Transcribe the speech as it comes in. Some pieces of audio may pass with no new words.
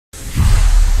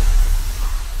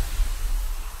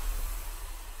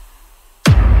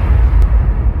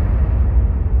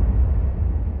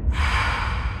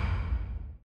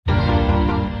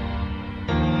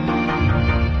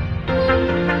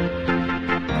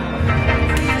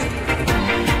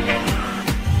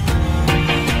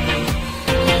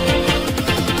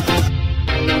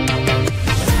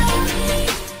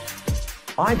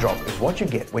iDrop is what you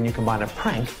get when you combine a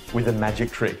prank with a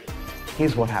magic trick.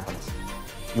 Here's what happens.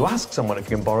 You ask someone if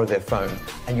you can borrow their phone,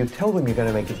 and you tell them you're going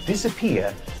to make it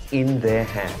disappear in their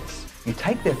hands. You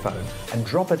take their phone and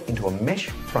drop it into a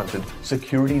mesh-fronted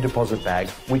security deposit bag,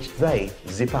 which they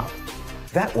zip up.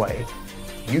 That way,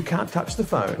 you can't touch the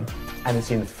phone, and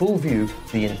it's in full view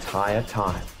the entire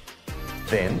time.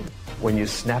 Then, when you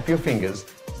snap your fingers,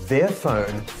 their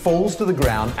phone falls to the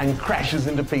ground and crashes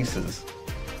into pieces.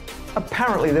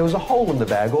 Apparently, there was a hole in the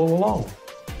bag all along.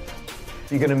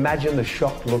 You can imagine the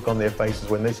shocked look on their faces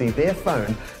when they see their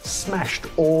phone smashed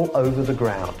all over the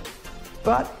ground.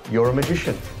 But you're a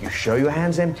magician. You show your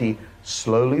hands empty,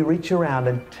 slowly reach around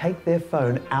and take their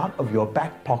phone out of your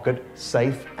back pocket,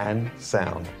 safe and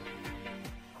sound.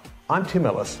 I'm Tim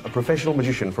Ellis, a professional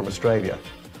magician from Australia.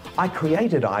 I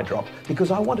created iDrop because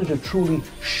I wanted a truly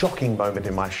shocking moment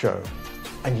in my show.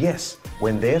 And yes,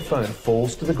 when their phone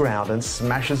falls to the ground and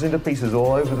smashes into pieces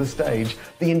all over the stage,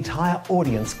 the entire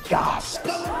audience gasps.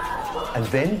 And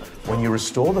then, when you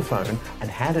restore the phone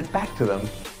and hand it back to them,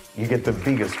 you get the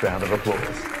biggest round of applause.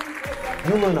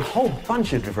 You'll learn a whole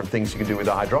bunch of different things you can do with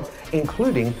iDrop,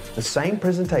 including the same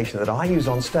presentation that I use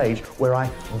on stage where I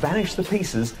vanish the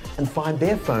pieces and find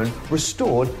their phone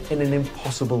restored in an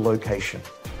impossible location.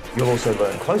 You'll also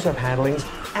learn close-up handlings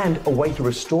and a way to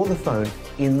restore the phone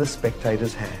in the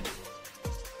spectator's hand.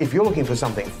 If you're looking for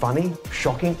something funny,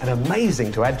 shocking and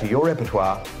amazing to add to your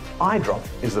repertoire, iDrop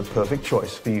is the perfect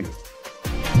choice for you.